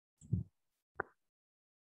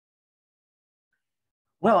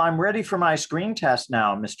Well, I'm ready for my screen test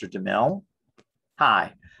now, Mr. DeMille.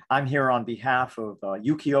 Hi, I'm here on behalf of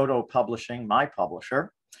Yukioto Publishing, my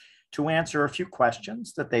publisher, to answer a few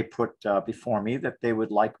questions that they put before me that they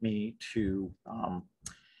would like me to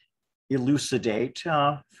elucidate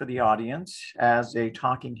for the audience as a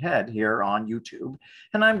talking head here on YouTube.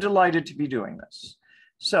 And I'm delighted to be doing this.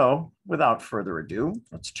 So without further ado,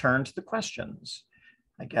 let's turn to the questions.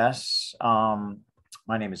 I guess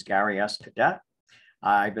my name is Gary S. Kadet.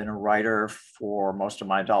 I've been a writer for most of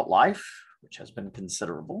my adult life, which has been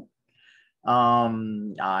considerable.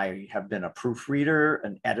 I have been a proofreader,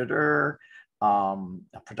 an editor, a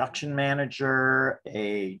production manager,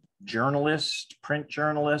 a journalist, print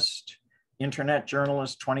journalist, internet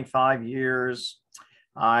journalist, 25 years.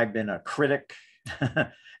 I've been a critic and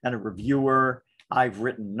a reviewer. I've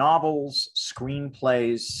written novels,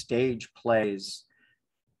 screenplays, stage plays,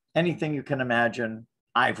 anything you can imagine,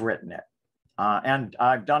 I've written it. And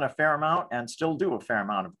I've done a fair amount and still do a fair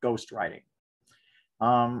amount of ghostwriting.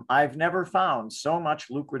 I've never found so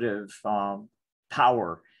much lucrative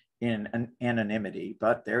power in an anonymity,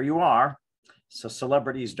 but there you are. So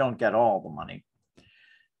celebrities don't get all the money.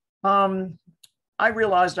 I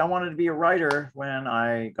realized I wanted to be a writer when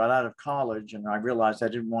I got out of college, and I realized I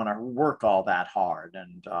didn't want to work all that hard.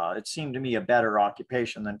 And it seemed to me a better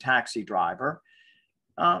occupation than taxi driver.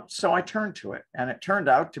 So I turned to it, and it turned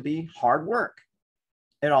out to be hard work.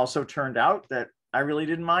 It also turned out that I really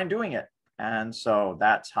didn't mind doing it. And so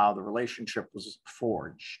that's how the relationship was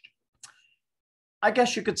forged. I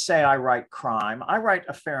guess you could say I write crime. I write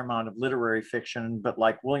a fair amount of literary fiction, but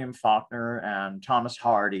like William Faulkner and Thomas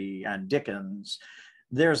Hardy and Dickens,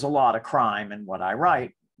 there's a lot of crime in what I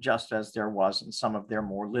write, just as there was in some of their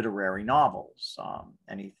more literary novels.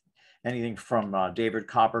 Anything from David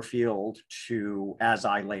Copperfield to As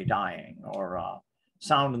I Lay Dying, or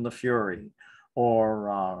Sound and the Fury,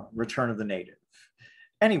 or Return of the Native.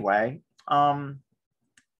 Anyway,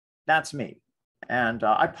 that's me. And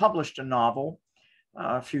I published a novel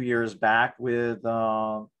a few years back with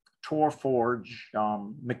Tor Forge,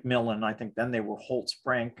 Macmillan, I think then they were Holtz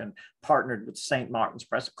Brink, and partnered with St. Martin's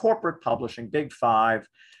Press, corporate publishing, Big Five.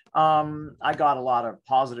 I got a lot of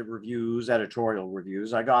positive reviews, editorial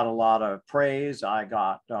reviews. I got a lot of praise. I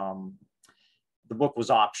got, the book was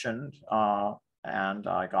optioned, and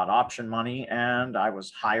I got option money, and I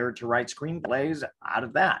was hired to write screenplays out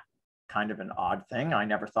of that. Kind of an odd thing I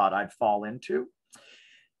never thought I'd fall into.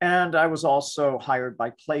 And I was also hired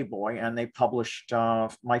by Playboy, and they published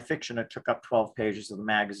my fiction. It took up 12 pages of the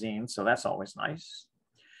magazine, so that's always nice.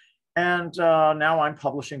 And now I'm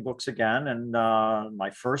publishing books again, and my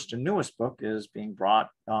first and newest book is being brought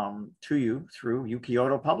to you through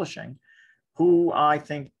Yukioto Publishing, who I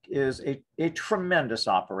think is a tremendous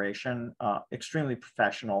operation, extremely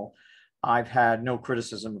professional. I've had no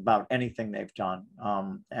criticism about anything they've done,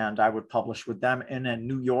 and I would publish with them in a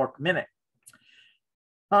New York minute.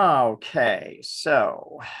 Okay,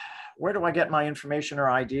 so where do I get my information or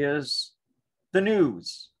ideas? The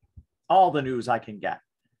news, all the news I can get.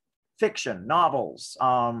 Fiction, novels,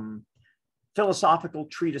 philosophical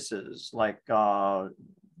treatises like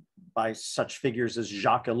by such figures as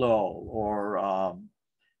Jacques Ellul or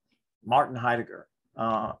Martin Heidegger.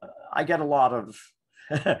 I get a lot of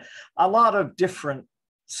a lot of different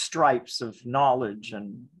stripes of knowledge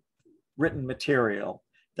and written material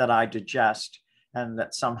that I digest and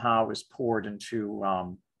that somehow is poured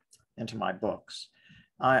into my books.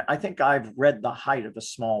 I think I've read the height of a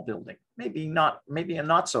small building, maybe a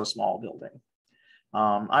not so small building.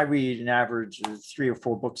 I read an average of 3 or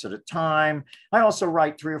 4 books at a time. I also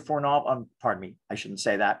write 3 or 4 novels, pardon me, I shouldn't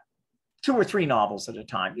say that, 2 or 3 novels at a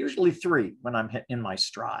time, usually 3 when I'm in my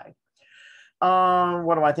stride.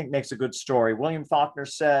 What do I think makes a good story? William Faulkner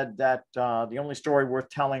said that the only story worth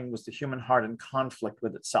telling was the human heart in conflict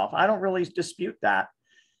with itself. I don't really dispute that,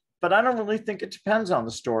 but I don't really think it depends on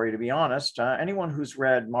the story, to be honest. Anyone who's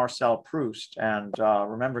read Marcel Proust and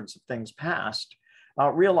Remembrance of Things Past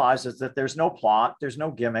realizes that there's no plot, there's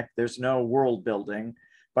no gimmick, there's no world building,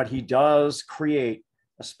 but he does create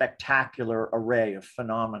a spectacular array of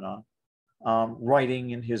phenomena,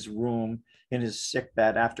 writing in his room, in his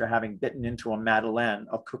sickbed after having bitten into a Madeleine,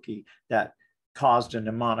 a cookie that caused a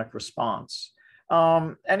mnemonic response.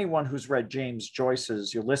 Anyone who's read James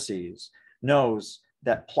Joyce's Ulysses knows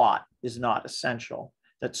that plot is not essential,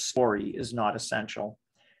 that story is not essential.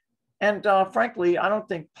 And frankly, I don't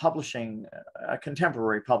think publishing,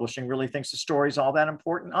 contemporary publishing, really thinks the story is all that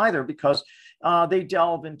important either, because they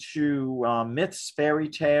delve into myths, fairy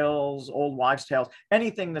tales, old wives' tales,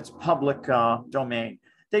 anything that's public domain.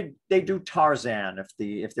 they do Tarzan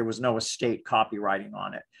if there was no estate copywriting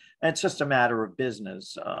on it. And it's just a matter of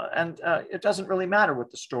business. It doesn't really matter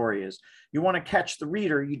what the story is. You want to catch the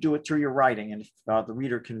reader, you do it through your writing. And if the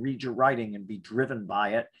reader can read your writing and be driven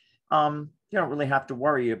by it, you don't really have to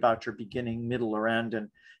worry about your beginning, middle, or end. And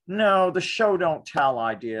no, the show don't tell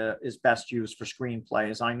idea is best used for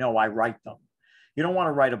screenplays. I know I write them. You don't want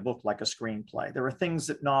to write a book like a screenplay. There are things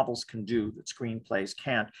that novels can do that screenplays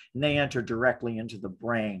can't, and they enter directly into the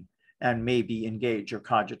brain and maybe engage your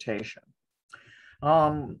cogitation.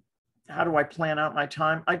 How do I plan out my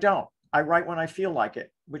time? I don't. I write when I feel like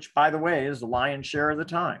it, which, by the way, is the lion's share of the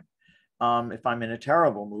time. If I'm in a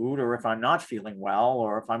terrible mood, or if I'm not feeling well,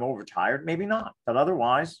 or if I'm overtired, maybe not. But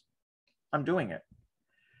otherwise, I'm doing it.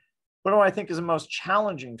 What do I think is the most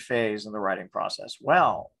challenging phase in the writing process?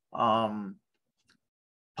 Well,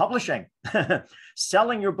 publishing.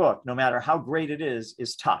 Selling your book, no matter how great it is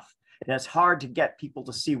tough. And it's hard to get people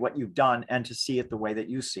to see what you've done and to see it the way that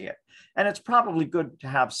you see it. And it's probably good to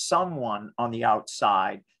have someone on the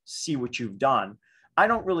outside see what you've done. I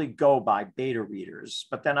don't really go by beta readers,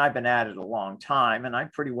 but then I've been at it a long time and I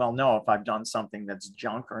pretty well know if I've done something that's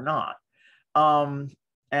junk or not.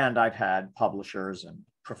 And I've had publishers and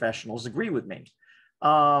professionals agree with me.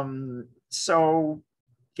 So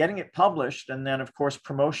getting it published, and then of course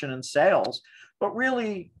promotion and sales. But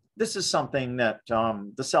really, this is something that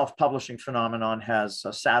the self-publishing phenomenon has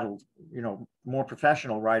saddled, more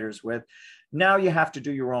professional writers with. Now you have to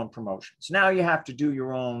do your own promotions. Now you have to do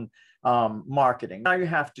your own marketing. Now you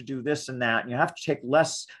have to do this and that, and you have to take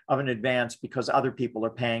less of an advance because other people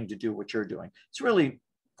are paying to do what you're doing. It's really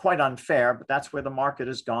quite unfair, but that's where the market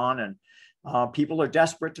has gone, and people are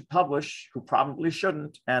desperate to publish who probably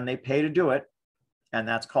shouldn't, and they pay to do it, and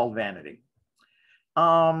that's called vanity.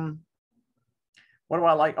 What do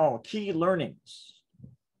I like? Oh, key learnings.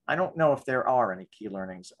 I don't know if there are any key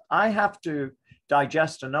learnings. I have to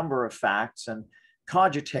digest a number of facts and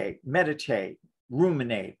cogitate, meditate,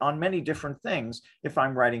 ruminate on many different things if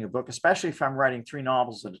I'm writing a book, especially if I'm writing 3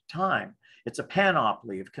 novels at a time. It's a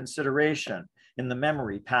panoply of consideration in the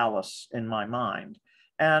memory palace in my mind.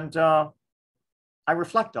 And I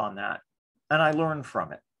reflect on that and I learn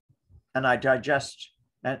from it. And I digest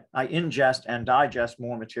and I ingest and digest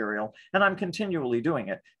more material, and I'm continually doing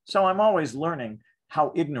it. So I'm always learning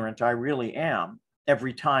how ignorant I really am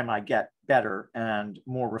every time I get better and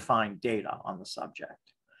more refined data on the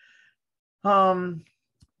subject.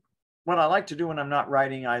 What I like to do when I'm not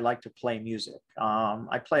writing, I like to play music.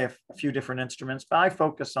 I play a few different instruments, but I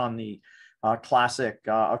focus on the classic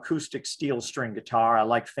acoustic steel string guitar. I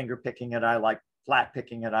like finger picking it. I like flat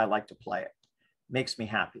picking it. I like to play it. Makes me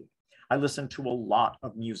happy. I listen to a lot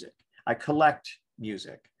of music. I collect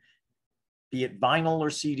music, be it vinyl or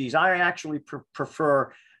CDs. I actually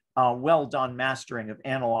prefer well-done mastering of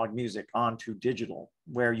analog music onto digital,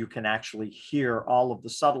 where you can actually hear all of the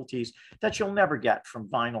subtleties that you'll never get from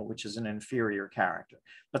vinyl, which is an inferior character.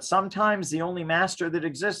 But sometimes the only master that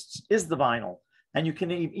exists is the vinyl, and you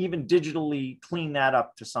can even digitally clean that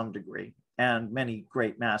up to some degree, and many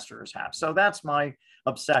great masters have. So that's my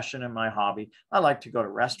obsession and my hobby. I like to go to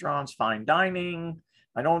restaurants, fine dining.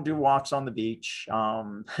 I don't do walks on the beach.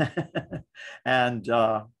 And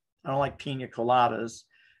I don't like pina coladas,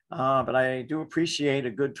 but I do appreciate a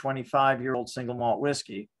good 25-year-old single malt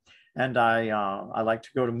whiskey. And I like to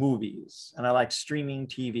go to movies, and I like streaming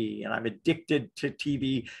TV, and I'm addicted to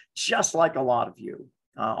TV just like a lot of you.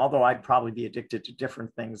 Although I'd probably be addicted to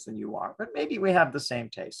different things than you are, but maybe we have the same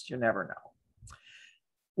taste. You never know.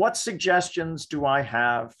 What suggestions do I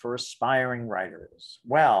have for aspiring writers?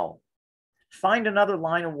 Well, find another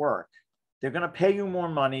line of work. They're going to pay you more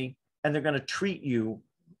money, and they're going to treat you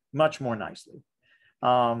much more nicely.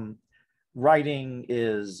 Writing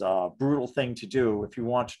is a brutal thing to do if you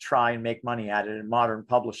want to try and make money at it in modern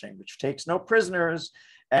publishing, which takes no prisoners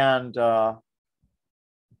and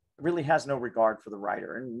really has no regard for the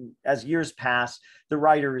writer. And as years pass, the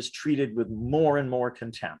writer is treated with more and more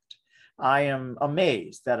contempt. I am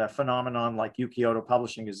amazed that a phenomenon like Yuki-Oto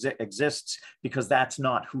Publishing exists, because that's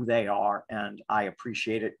not who they are, and I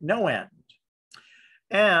appreciate it no end.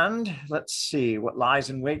 And let's see what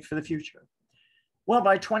lies in wait for the future. Well,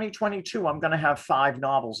 by 2022, I'm going to have 5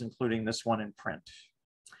 novels, including this one, in print.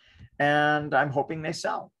 And I'm hoping they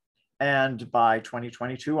sell. And by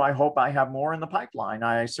 2022, I hope I have more in the pipeline.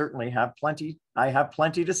 I certainly have plenty. I have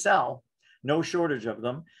plenty to sell, no shortage of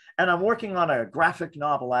them. And I'm working on a graphic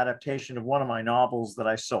novel adaptation of one of my novels that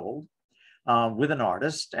I sold with an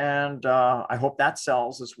artist. And I hope that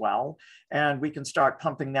sells as well. And we can start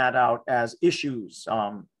pumping that out as issues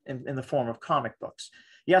in the form of comic books.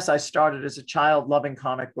 Yes, I started as a child loving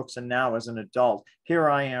comic books, and now as an adult, here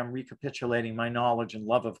I am recapitulating my knowledge and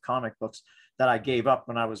love of comic books that I gave up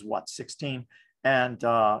when I was, what, 16? And,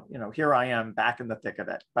 you know, here I am back in the thick of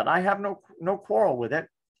it. But I have no quarrel with it.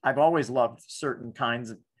 I've always loved certain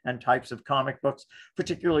kinds and types of comic books,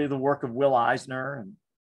 particularly the work of Will Eisner and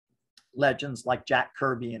legends like Jack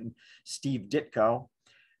Kirby and Steve Ditko.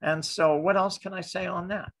 And so what else can I say on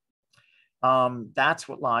that? That's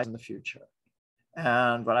what lies in the future.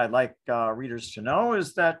 And what I'd like readers to know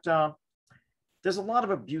is that there's a lot of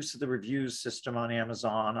abuse of the reviews system on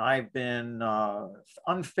Amazon. I've been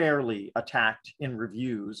unfairly attacked in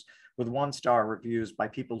reviews with 1-star reviews by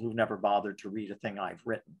people who've never bothered to read a thing I've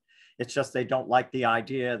written. It's just they don't like the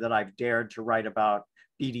idea that I've dared to write about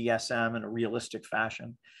BDSM in a realistic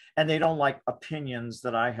fashion. And they don't like opinions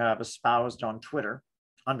that I have espoused on Twitter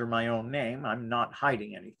under my own name. I'm not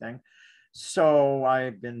hiding anything. So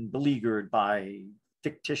I've been beleaguered by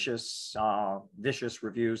fictitious, vicious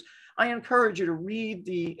reviews. I encourage you to read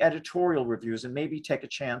the editorial reviews and maybe take a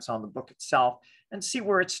chance on the book itself and see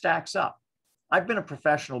where it stacks up. I've been a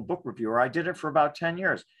professional book reviewer. I did it for about 10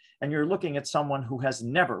 years. And you're looking at someone who has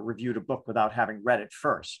never reviewed a book without having read it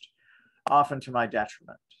first, often to my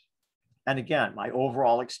detriment. And again, my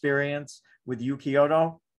overall experience with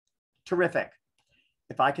Ukiyo-Do, terrific.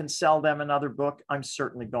 If I can sell them another book, I'm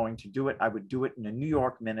certainly going to do it. I would do it in a New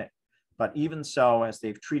York minute. But even so, as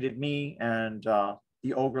they've treated me and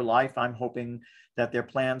the Ogre Life, I'm hoping that their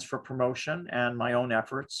plans for promotion and my own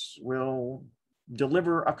efforts will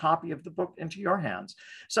deliver a copy of the book into your hands.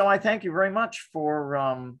 So I thank you very much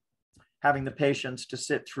for having the patience to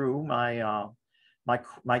sit through my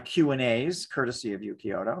Q&As, courtesy of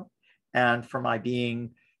Ukiyo-Do, and for my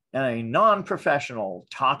being a non-professional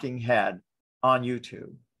talking head on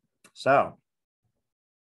YouTube. So,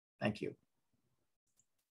 thank you.